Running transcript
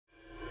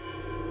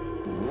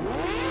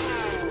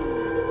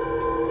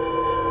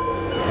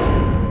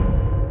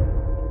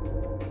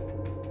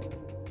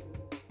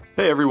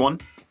Hey everyone,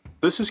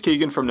 this is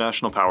Keegan from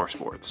National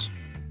Powersports.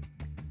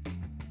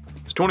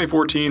 This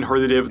 2014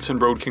 Harley-Davidson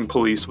Road King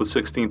Police with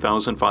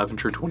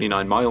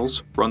 16,529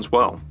 miles runs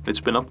well. It's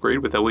been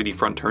upgraded with LED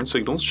front turn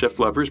signals, shift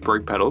levers,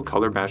 brake pedal,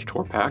 color matched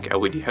tour pack,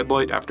 LED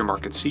headlight,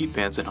 aftermarket seat,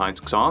 Vance & Hines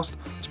exhaust,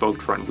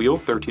 spoked front wheel,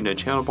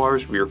 13-inch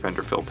handlebars, rear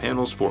fender fill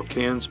panels, fork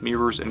cans,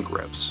 mirrors, and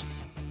grips.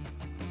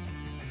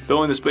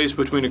 Filling the space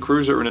between a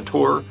cruiser and a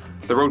tourer,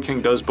 the Road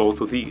King does both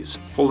with ease,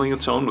 holding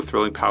its own with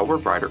thrilling power,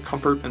 rider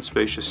comfort, and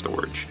spacious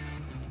storage.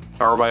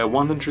 Powered by a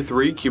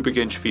 103 cubic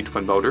inch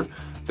V-twin motor,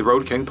 the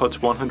Road King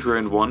puts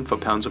 101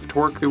 foot-pounds of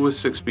torque through a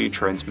 6-speed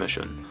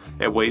transmission.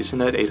 It weighs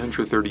in at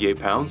 838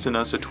 pounds and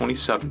has a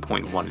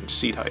 27.1 inch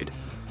seat height.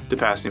 To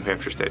pass New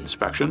Hampshire State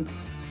inspection,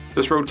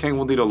 this Road King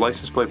will need a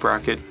license plate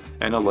bracket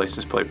and a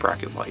license plate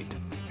bracket light.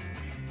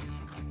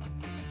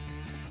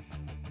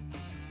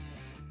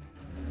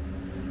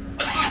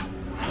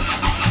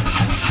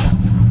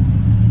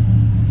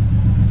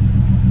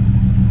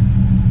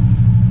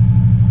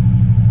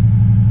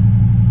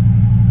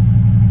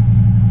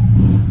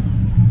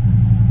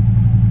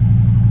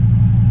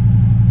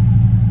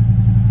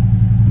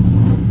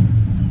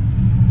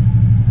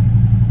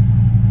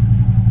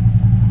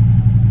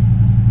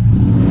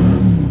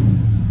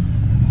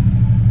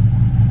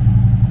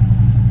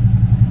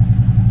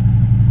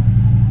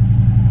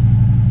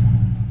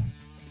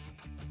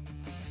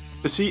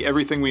 To see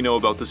everything we know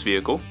about this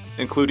vehicle,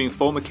 including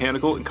full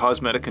mechanical and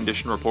cosmetic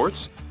condition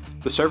reports,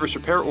 the service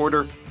repair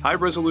order,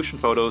 high-resolution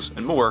photos,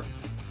 and more,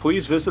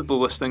 please visit the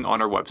listing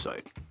on our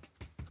website.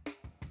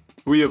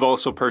 We have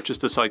also purchased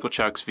the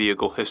CycleCheck's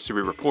Vehicle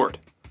History Report.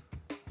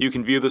 You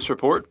can view this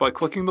report by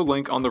clicking the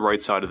link on the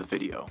right side of the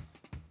video.